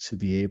blessing to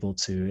be able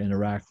to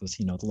interact with,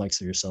 the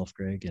likes of yourself,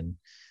 Greg, and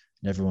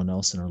everyone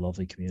else in our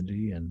lovely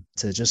community, and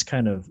to just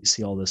kind of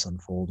see all this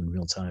unfold in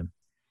real time.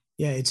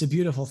 Yeah, it's a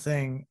beautiful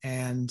thing.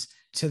 And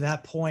to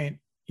that point,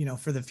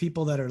 for the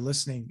people that are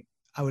listening,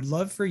 I would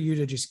love for you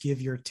to just give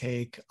your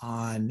take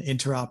on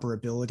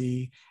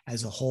interoperability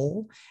as a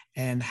whole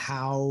and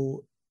how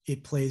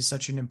it plays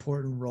such an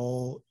important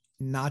role,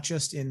 not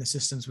just in the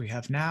systems we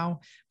have now,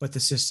 but the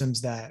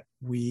systems that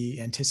we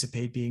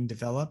anticipate being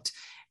developed,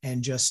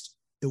 and just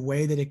the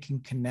way that it can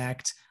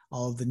connect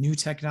all of the new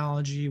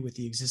technology with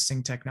the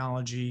existing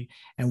technology,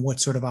 and what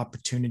sort of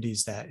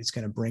opportunities that it's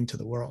going to bring to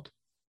the world.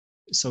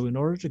 So in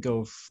order to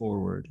go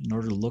forward, in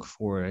order to look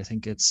forward, I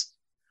think it's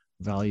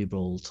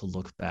valuable to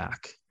look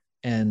back.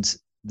 And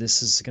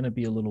this is going to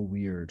be a little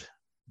weird,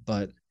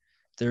 but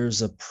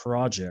there's a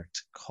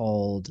project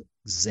called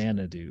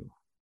Xanadu.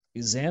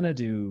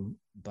 Xanadu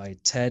by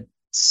Ted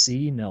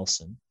C.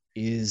 Nelson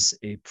is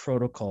a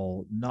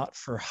protocol not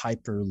for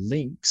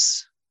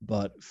hyperlinks,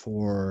 but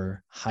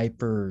for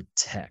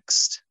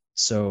hypertext.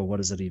 So what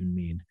does that even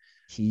mean?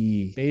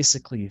 He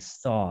basically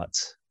thought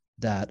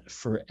that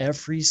for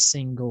every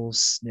single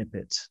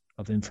snippet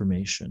of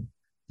information,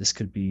 this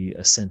could be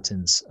a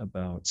sentence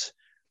about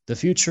the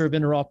future of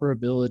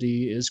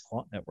interoperability is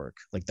quant network,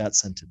 like that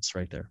sentence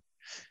right there,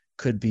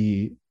 could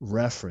be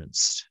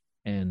referenced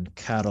and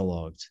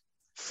cataloged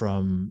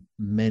from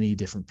many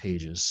different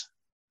pages,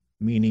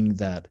 meaning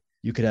that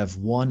you could have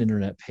one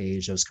internet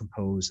page that was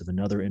composed of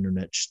another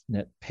internet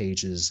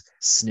page's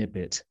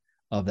snippet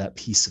of that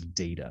piece of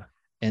data.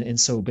 And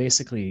so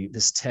basically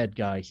this TED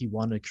guy, he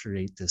wanted to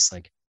create this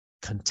like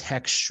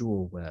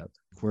contextual web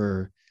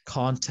where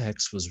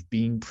context was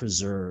being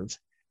preserved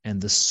and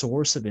the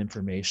source of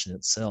information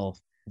itself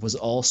was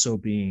also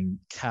being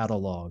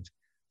cataloged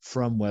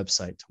from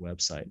website to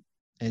website.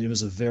 And it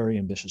was a very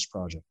ambitious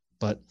project,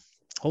 but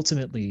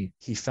ultimately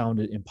he found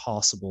it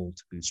impossible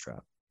to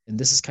bootstrap. And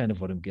this is kind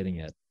of what I'm getting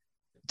at.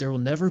 There will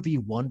never be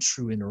one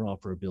true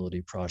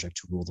interoperability project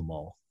to rule them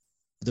all.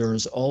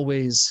 There's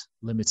always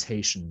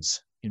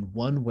limitations in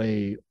one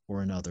way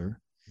or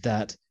another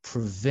that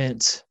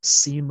prevent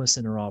seamless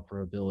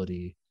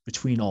interoperability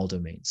between all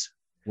domains.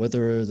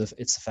 Whether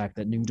it's the fact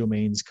that new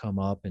domains come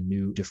up and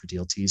new different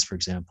DLTs, for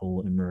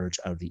example, emerge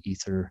out of the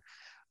ether,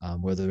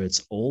 whether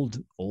it's old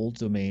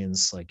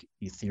domains like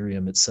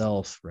Ethereum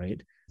itself,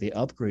 right? They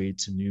upgrade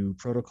to new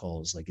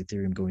protocols like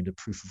Ethereum going to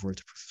proof of work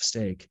to proof of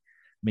stake,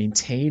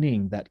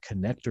 maintaining that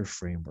connector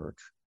framework,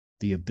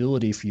 the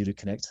ability for you to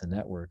connect to the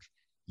network.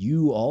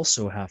 You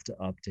also have to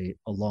update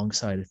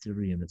alongside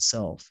Ethereum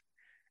itself.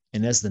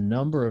 And as the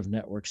number of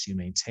networks you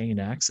maintain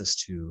access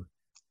to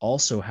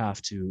also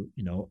have to,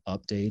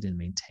 update and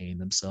maintain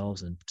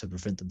themselves and to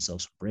prevent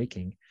themselves from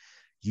breaking,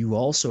 you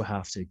also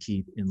have to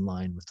keep in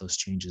line with those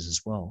changes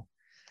as well.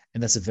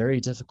 And that's a very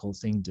difficult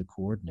thing to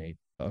coordinate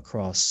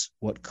across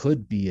what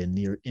could be a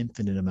near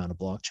infinite amount of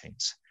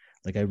blockchains.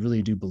 Like, I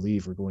really do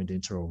believe we're going to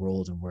enter a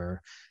world in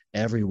where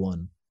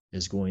everyone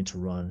is going to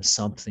run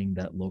something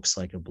that looks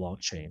like a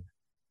blockchain.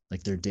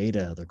 Like, their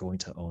data, they're going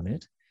to own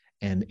it,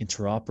 and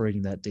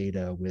interoperating that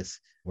data with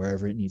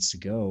wherever it needs to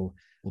go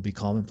will be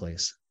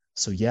commonplace.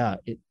 So yeah,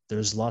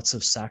 there's lots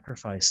of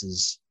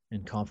sacrifices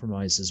and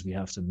compromises we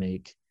have to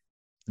make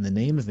in the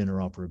name of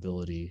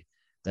interoperability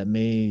that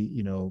may,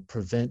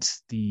 prevent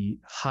the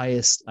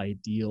highest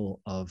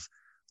ideal of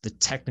the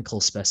technical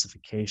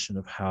specification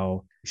of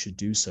how we should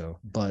do so.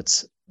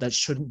 But that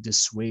shouldn't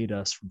dissuade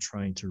us from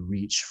trying to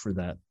reach for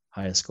that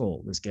highest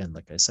goal. Again,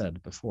 like I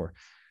said before.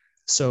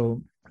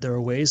 So there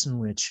are ways in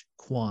which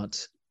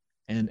Quant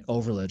and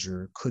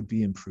Overledger could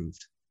be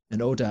improved,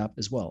 and ODAP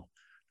as well.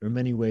 There are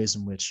many ways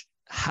in which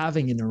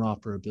having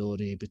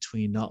interoperability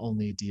between not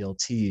only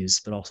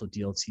DLTs, but also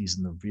DLTs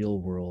in the real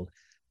world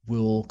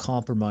will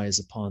compromise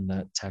upon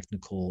that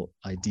technical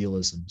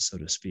idealism, so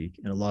to speak.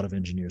 And a lot of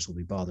engineers will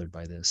be bothered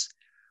by this.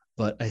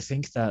 But I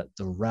think that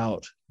the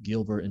route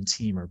Gilbert and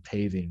team are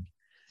paving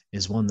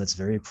is one that's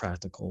very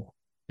practical.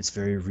 It's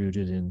very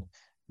rooted in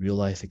real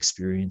life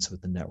experience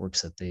with the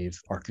networks that they've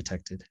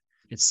architected.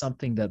 It's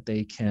something that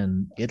they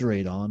can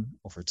iterate on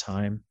over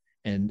time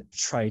and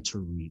try to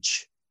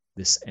reach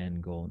this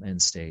end goal and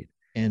end state.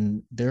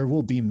 And there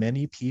will be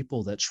many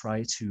people that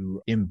try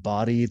to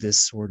embody this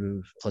sort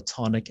of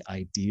platonic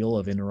ideal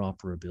of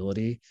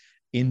interoperability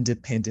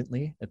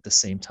independently at the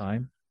same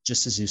time,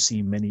 just as you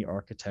see many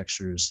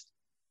architectures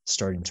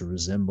starting to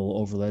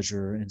resemble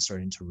Overledger and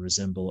starting to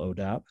resemble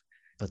ODAP.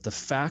 But the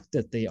fact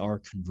that they are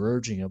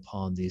converging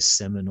upon these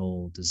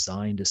seminal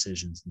design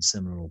decisions and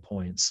seminal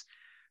points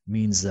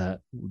means that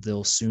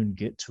they'll soon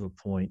get to a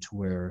point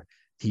where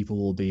people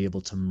will be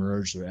able to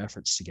merge their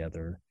efforts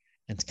together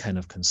and to kind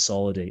of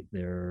consolidate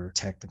their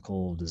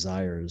technical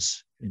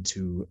desires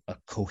into a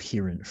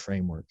coherent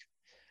framework.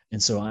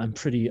 And so I'm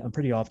pretty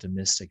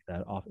optimistic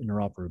that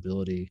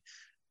interoperability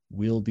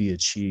will be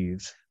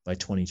achieved by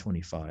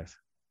 2025,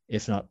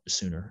 if not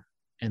sooner.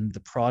 And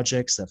the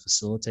projects that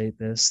facilitate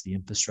this, the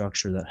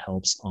infrastructure that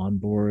helps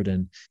onboard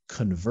and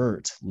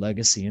convert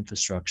legacy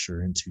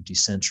infrastructure into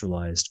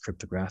decentralized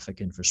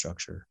cryptographic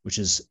infrastructure, which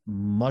is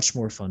much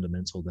more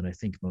fundamental than I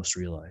think most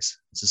realize.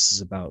 This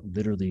is about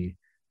literally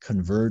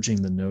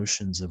converging the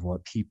notions of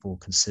what people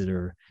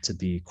consider to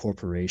be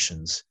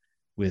corporations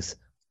with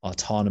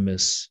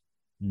autonomous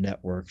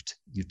networked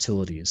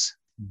utilities.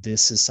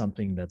 This is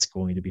something that's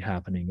going to be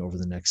happening over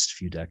the next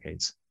few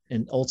decades.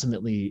 And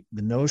ultimately,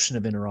 the notion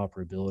of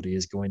interoperability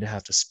is going to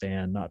have to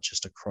span not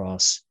just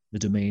across the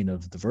domain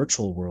of the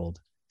virtual world,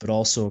 but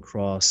also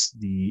across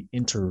the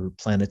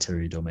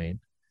interplanetary domain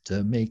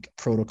to make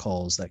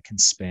protocols that can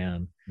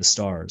span the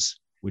stars,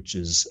 which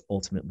is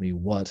ultimately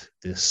what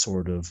this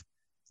sort of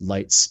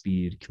light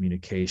speed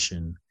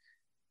communication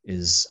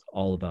is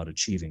all about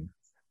achieving.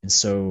 And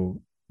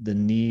so the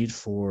need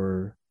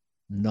for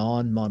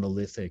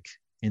non-monolithic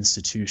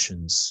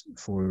institutions,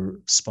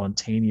 for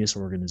spontaneous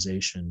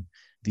organization,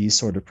 these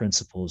sort of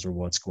principles are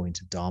what's going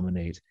to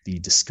dominate the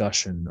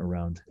discussion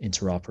around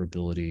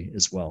interoperability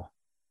as well.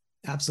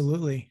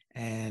 Absolutely.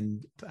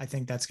 And I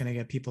think that's going to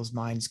get people's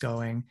minds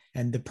going.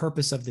 And the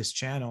purpose of this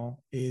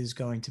channel is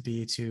going to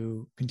be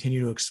to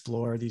continue to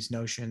explore these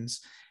notions.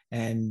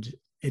 And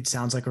it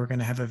sounds like we're going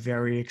to have a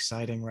very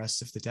exciting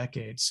rest of the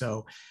decade.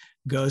 So,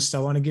 Ghost, I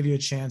want to give you a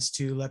chance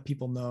to let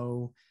people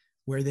know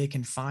where they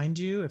can find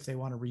you if they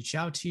want to reach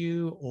out to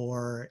you,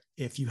 or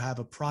if you have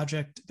a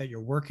project that you're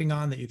working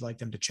on that you'd like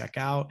them to check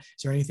out.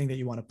 Is there anything that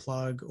you want to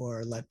plug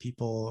or let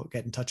people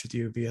get in touch with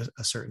you via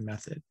a certain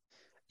method?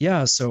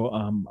 Yeah, so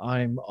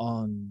I'm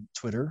on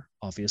Twitter,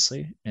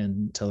 obviously,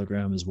 and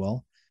Telegram as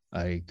well.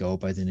 I go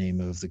by the name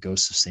of the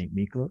Ghost of St.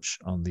 Miklos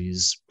on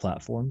these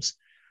platforms.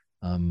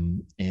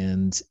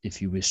 And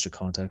if you wish to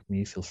contact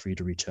me, feel free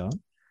to reach out.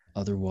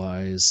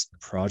 Otherwise,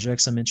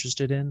 projects I'm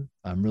interested in,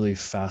 I'm really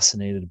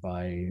fascinated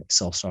by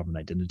self-sovereign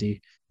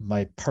identity.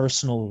 My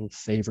personal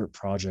favorite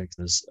project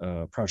is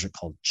a project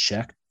called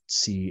Check,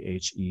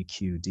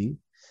 CHEQD.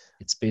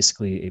 It's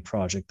basically a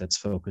project that's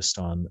focused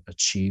on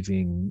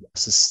achieving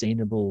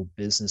sustainable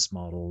business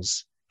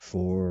models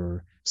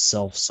for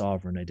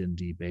self-sovereign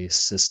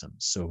identity-based systems.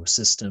 So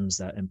systems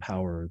that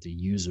empower the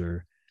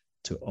user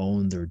to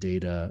own their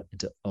data and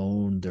to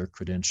own their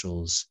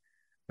credentials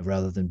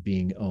rather than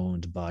being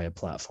owned by a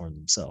platform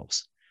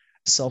themselves.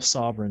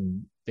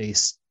 Self-sovereign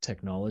based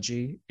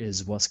technology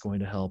is what's going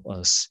to help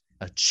us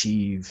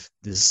achieve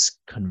this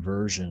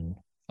conversion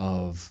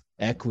of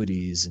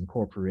equities and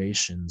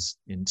corporations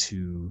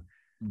into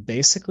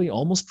basically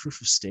almost proof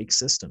of stake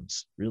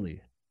systems,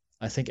 really.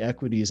 I think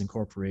equities and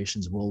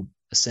corporations will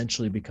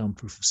essentially become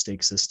proof of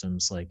stake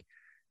systems like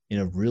in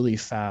a really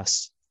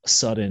fast,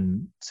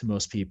 sudden to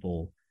most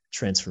people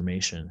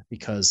transformation,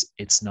 because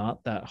it's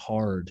not that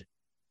hard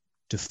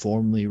to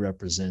formally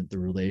represent the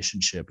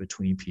relationship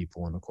between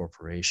people and a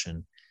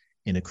corporation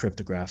in a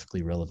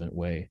cryptographically relevant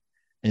way.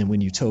 And when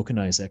you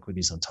tokenize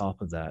equities on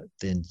top of that,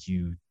 then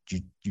you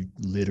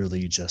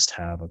literally just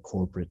have a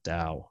corporate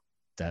DAO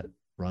that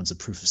runs a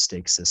proof of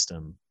stake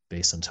system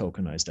based on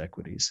tokenized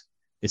equities.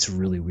 It's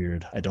really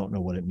weird. I don't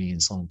know what it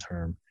means long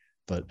term,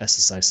 but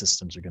SSI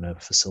systems are going to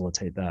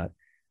facilitate that,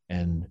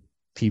 and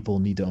people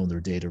need to own their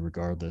data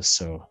regardless.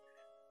 So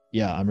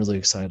yeah, I'm really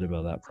excited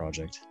about that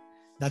project.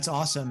 That's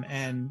awesome.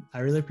 And I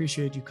really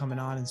appreciate you coming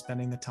on and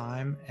spending the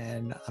time.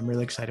 And I'm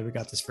really excited we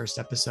got this first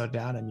episode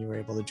down and you were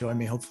able to join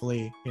me.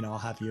 Hopefully, I'll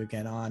have you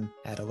again on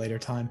at a later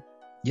time.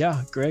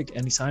 Yeah, Greg,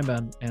 anytime,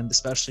 man. And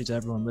especially to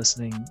everyone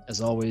listening, as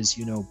always,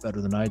 you know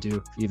better than I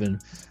do, even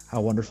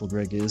how wonderful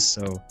Greg is.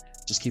 So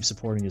just keep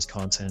supporting his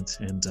content.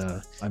 And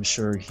I'm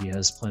sure he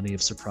has plenty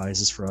of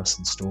surprises for us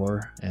in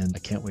store. And I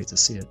can't wait to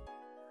see it.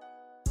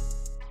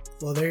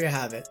 Well, there you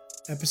have it.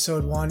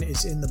 Episode 1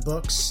 is in the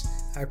books.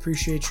 I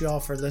appreciate you all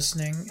for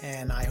listening,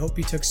 and I hope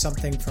you took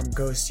something from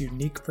Ghost's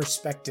unique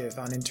perspective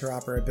on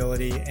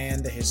interoperability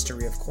and the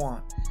history of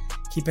Quant.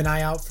 Keep an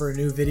eye out for a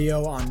new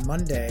video on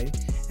Monday,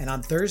 and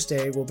on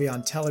Thursday we'll be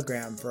on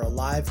Telegram for a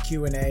live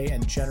Q&A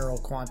and general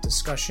Quant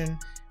discussion.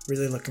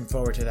 Really looking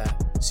forward to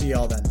that. See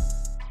y'all then.